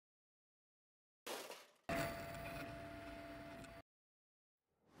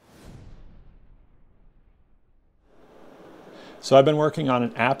So I've been working on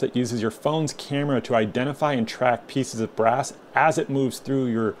an app that uses your phone's camera to identify and track pieces of brass as it moves through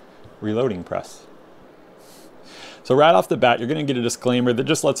your reloading press. So right off the bat, you're going to get a disclaimer that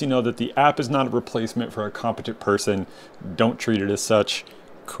just lets you know that the app is not a replacement for a competent person. Don't treat it as such.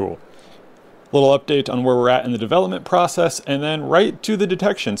 Cool. Little update on where we're at in the development process, and then right to the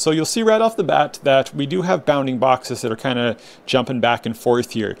detection. So you'll see right off the bat that we do have bounding boxes that are kind of jumping back and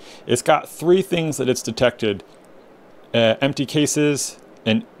forth here. It's got three things that it's detected. Empty cases,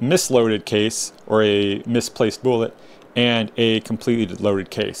 a misloaded case or a misplaced bullet, and a completely loaded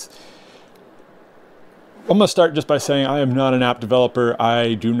case. I'm going to start just by saying I am not an app developer.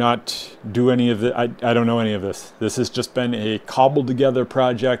 I do not do any of it. I don't know any of this. This has just been a cobbled together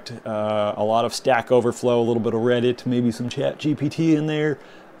project, a lot of Stack Overflow, a little bit of Reddit, maybe some Chat GPT in there.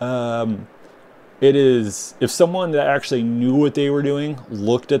 It is, if someone that actually knew what they were doing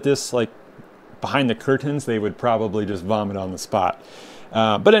looked at this like behind the curtains, they would probably just vomit on the spot.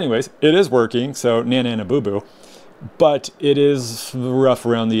 But anyways, it is working, so na boo boo. But it is rough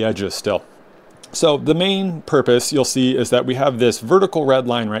around the edges still. So the main purpose you'll see is that we have this vertical red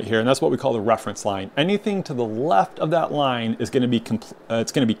line right here, and that's what we call the reference line. Anything to the left of that line is going to be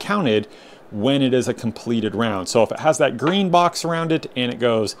it's going to be counted when it is a completed round. So if it has that green box around it and it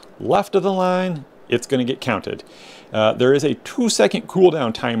goes left of the line, it's going to get counted. There is a 2-second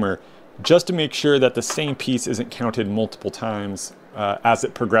cooldown timer just to make sure that the same piece isn't counted multiple times as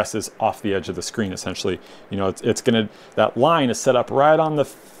it progresses off the edge of the screen. Essentially, you know, it's gonna, that line is set up right on the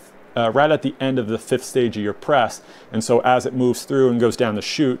right at the end of the 5th stage of your press, and so as it moves through and goes down the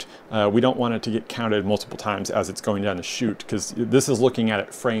chute, we don't want it to get counted multiple times as it's going down the chute, because this is looking at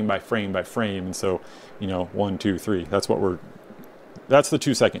it frame by frame by frame, and so, you know, 1, 2, 3. That's the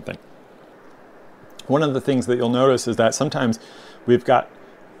 2-second thing. One of the things that you'll notice is that sometimes we've got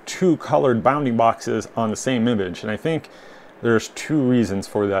 2 colored bounding boxes on the same image, and I think there's 2 reasons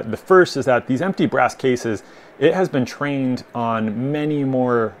for that. The first is that these empty brass cases, it has been trained on many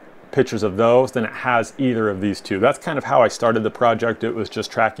more pictures of those than it has either of these 2. That's kind of how I started the project. It was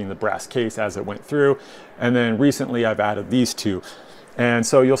just tracking the brass case as it went through, and then recently I've added these 2. And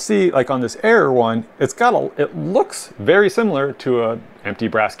so you'll see, like on this error one, it looks very similar to an empty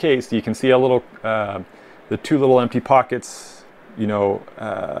brass case. You can see a little, the 2 little empty pockets, you know,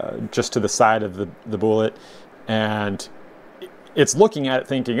 just to the side of the bullet, and it's looking at it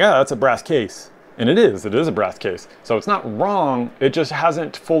thinking, yeah, that's a brass case. And it is a brass case. So it's not wrong, it just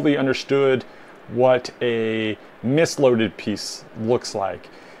hasn't fully understood what a misloaded piece looks like.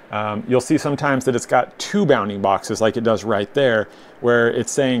 You'll see sometimes that it's got 2 bounding boxes like it does right there, where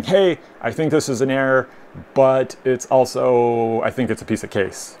it's saying, hey, I think this is an error, but it's also, I think it's a piece of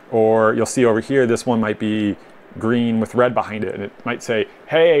case. Or you'll see over here, this one might be green with red behind it, and it might say,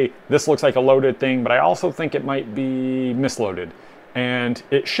 hey, this looks like a loaded thing, but I also think it might be misloaded. And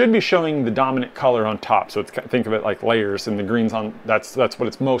it should be showing the dominant color on top, so it's, think of it like layers, and the green's on, that's what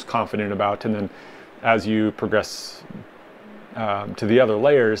it's most confident about. And then as you progress to the other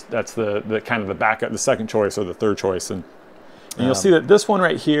layers, that's the kind of the backup, the second choice or the third choice. And you'll see that this one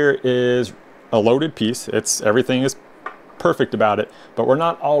right here is a loaded piece. Everything is perfect about it, but we're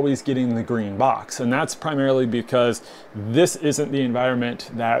not always getting the green box, and that's primarily because this isn't the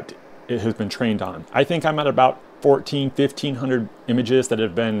environment that it has been trained on. I think I'm at about 1,500 images that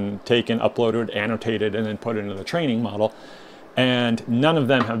have been taken, uploaded, annotated, and then put into the training model, and none of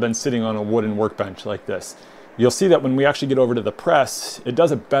them have been sitting on a wooden workbench like this. You'll see that when we actually get over to the press, it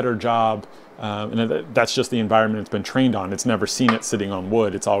does a better job, and that's just the environment it's been trained on. It's never seen it sitting on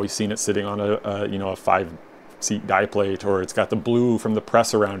wood. It's always seen it sitting on a 5-seat die plate, or it's got the blue from the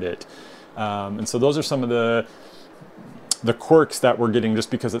press around it. And so those are some of the quirks that we're getting just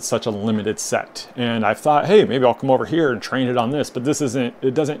because it's such a limited set. And I've thought, hey, maybe I'll come over here and train it on this, but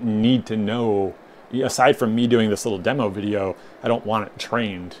it doesn't need to know, aside from me doing this little demo video, I don't want it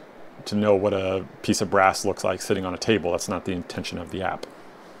trained to know what a piece of brass looks like sitting on a table. That's not the intention of the app.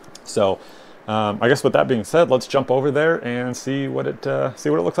 So I guess with that being said, let's jump over there and see what it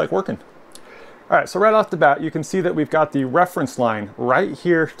looks like working. All right, so right off the bat, you can see that we've got the reference line right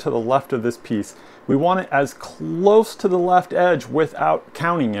here to the left of this piece. We want it as close to the left edge without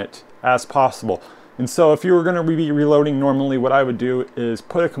counting it as possible. And so if you were gonna be reloading normally, what I would do is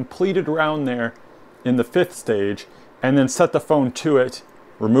put a completed round there in the 5th stage, and then set the phone to it,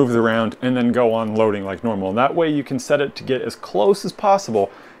 remove the round, and then go on loading like normal. And that way you can set it to get as close as possible.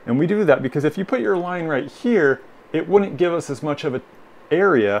 And we do that because if you put your line right here, it wouldn't give us as much of an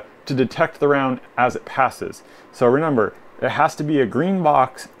area to detect the round as it passes. So remember, it has to be a green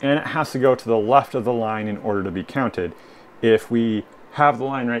box, and it has to go to the left of the line in order to be counted. If we have the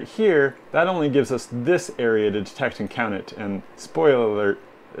line right here, that only gives us this area to detect and count it, and spoiler alert,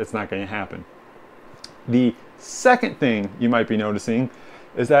 it's not going to happen. The second thing you might be noticing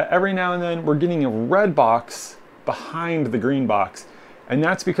is that every now and then we're getting a red box behind the green box, and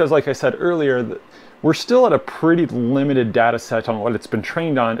that's because, like I said earlier, we're still at a pretty limited data set on what it's been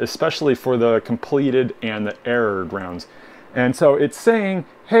trained on, especially for the completed and the error rounds. And so it's saying,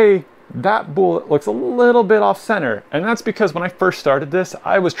 hey, that bullet looks a little bit off center. And that's because when I first started this,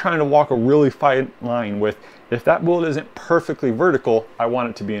 I was trying to walk a really fine line with, if that bullet isn't perfectly vertical, I want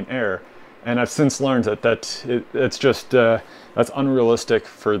it to be an error. And I've since learned that it's just, that's unrealistic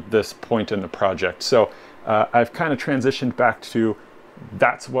for this point in the project. So I've kind of transitioned back to,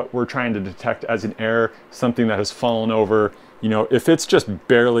 that's what we're trying to detect as an error, something that has fallen over. You know, if it's just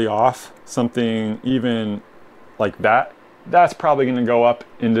barely off, something even like that, that's probably going to go up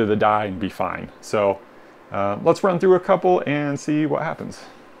into the die and be fine. So let's run through a couple and see what happens.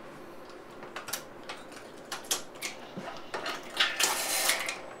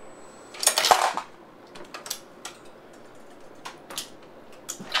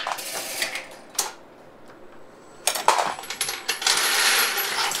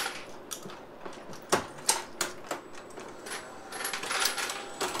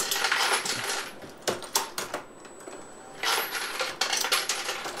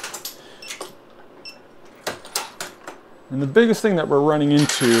 And the biggest thing that we're running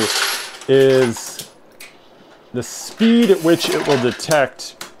into is the speed at which it will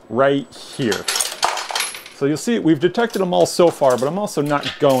detect right here. So you'll see we've detected them all so far, but I'm also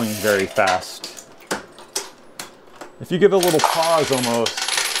not going very fast. If you give it a little pause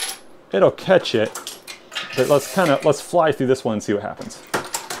almost, it'll catch it. But let's fly through this one and see what happens.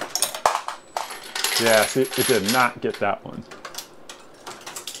 Yeah, see, it did not get that one.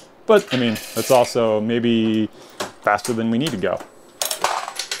 But I mean, that's also maybe faster than we need to go.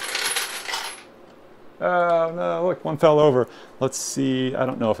 Oh no, look, one fell over. Let's see, I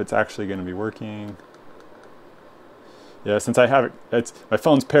don't know if it's actually going to be working. Yeah, since I have it, my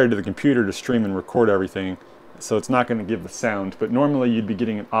phone's paired to the computer to stream and record everything, so it's not going to give the sound, but normally you'd be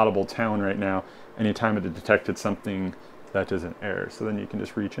getting an audible tone right now anytime it detected something that is an error. So then you can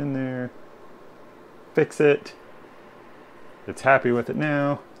just reach in there, fix it. It's happy with it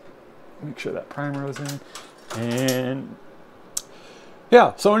now. Make sure that primer was in. And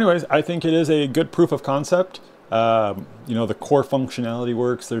yeah, so anyways, I think it is a good proof of concept. You know, the core functionality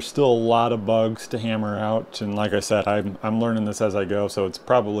works. There's still a lot of bugs to hammer out, and like I said, I'm learning this as I go, so it's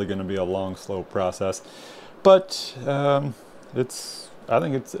probably going to be a long, slow process. But I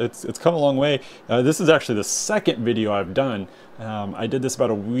think it's come a long way. This is actually the second video I've done. I did this about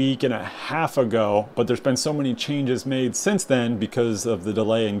a week and a half ago, but there's been so many changes made since then because of the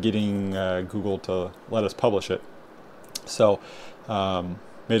delay in getting Google to let us publish it. So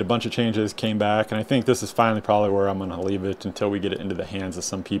made a bunch of changes, came back, and I think this is finally probably where I'm going to leave it until we get it into the hands of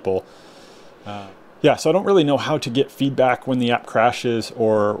some people. Yeah, so I don't really know how to get feedback when the app crashes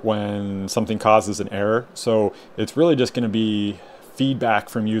or when something causes an error. So it's really just going to be feedback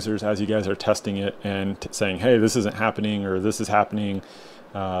from users as you guys are testing it and saying, hey, this isn't happening or this is happening.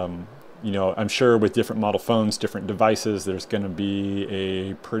 You know, I'm sure with different model phones, different devices, there's going to be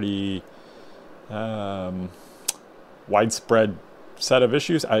a pretty widespread set of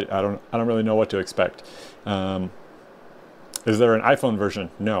issues. I don't really know what to expect. Is there an iPhone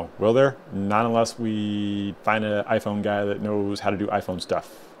version? No. Will there? Not unless we find an iPhone guy that knows how to do iPhone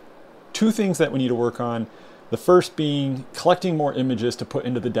stuff. Two things that we need to work on. The first being collecting more images to put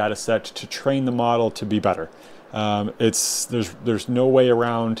into the data set to train the model to be better. There's no way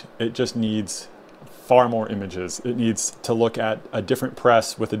around. It just needs far more images. It needs to look at a different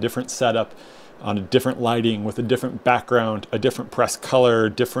press with a different setup, on a different lighting, with a different background, a different press color,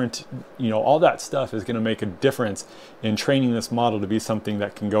 different, you know, all that stuff is going to make a difference in training this model to be something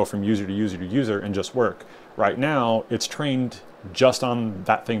that can go from user to user to user and just work. Right now, it's trained just on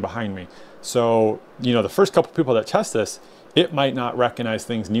that thing behind me. So, you know, the first couple people that test this, it might not recognize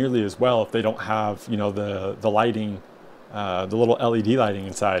things nearly as well if they don't have, you know, the lighting, the little LED lighting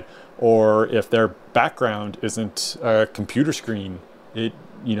inside, or if their background isn't a computer screen.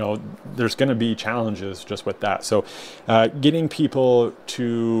 You know, there's going to be challenges just with that. So getting people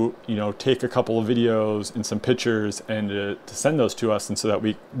to, you know, take a couple of videos and some pictures and to send those to us, and so that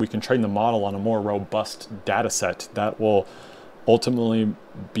we can train the model on a more robust data set, that will ultimately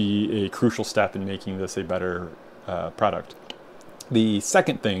be a crucial step in making this a better product. The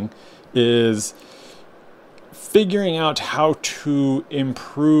second thing is figuring out how to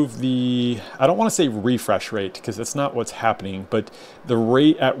improve the, I don't want to say refresh rate because that's not what's happening, but the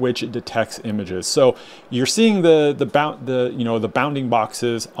rate at which it detects images. So you're seeing the bounding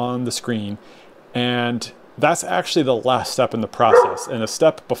boxes on the screen, and that's actually the last step in the process. And a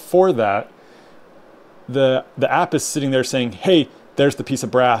step before that, the app is sitting there saying, hey, there's the piece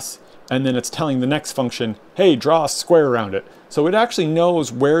of brass, and then it's telling the next function, hey, draw a square around it. So it actually knows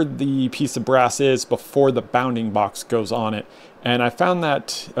where the piece of brass is before the bounding box goes on it. And I found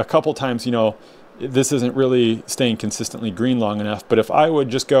that a couple times, this isn't really staying consistently green long enough, but if I would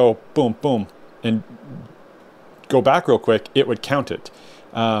just go boom, boom, and go back real quick, it would count it,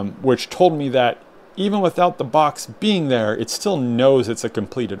 which told me that even without the box being there, it still knows it's a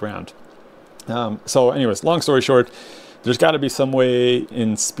completed round. So anyways, long story short, there's got to be some way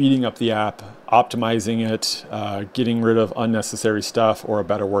in speeding up the app, optimizing it, getting rid of unnecessary stuff, or a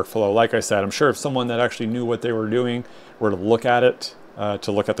better workflow. Like I said, I'm sure if someone that actually knew what they were doing were to look at it,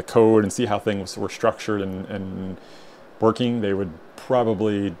 to look at the code and see how things were structured and working, they would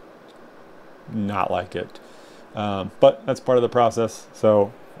probably not like it. But that's part of the process.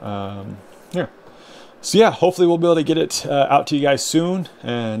 So yeah. So yeah, hopefully we'll be able to get it out to you guys soon,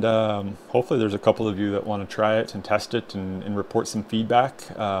 and hopefully there's a couple of you that want to try it and test it and report some feedback.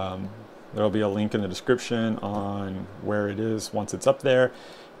 There'll be a link in the description on where it is once it's up there,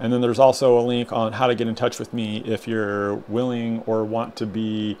 and then there's also a link on how to get in touch with me if you're willing or want to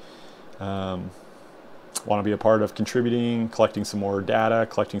be a part of contributing, collecting some more data,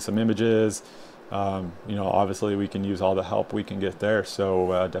 collecting some images. Obviously we can use all the help we can get there,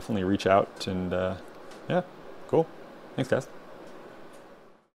 so definitely reach out and yeah, cool. Thanks, guys.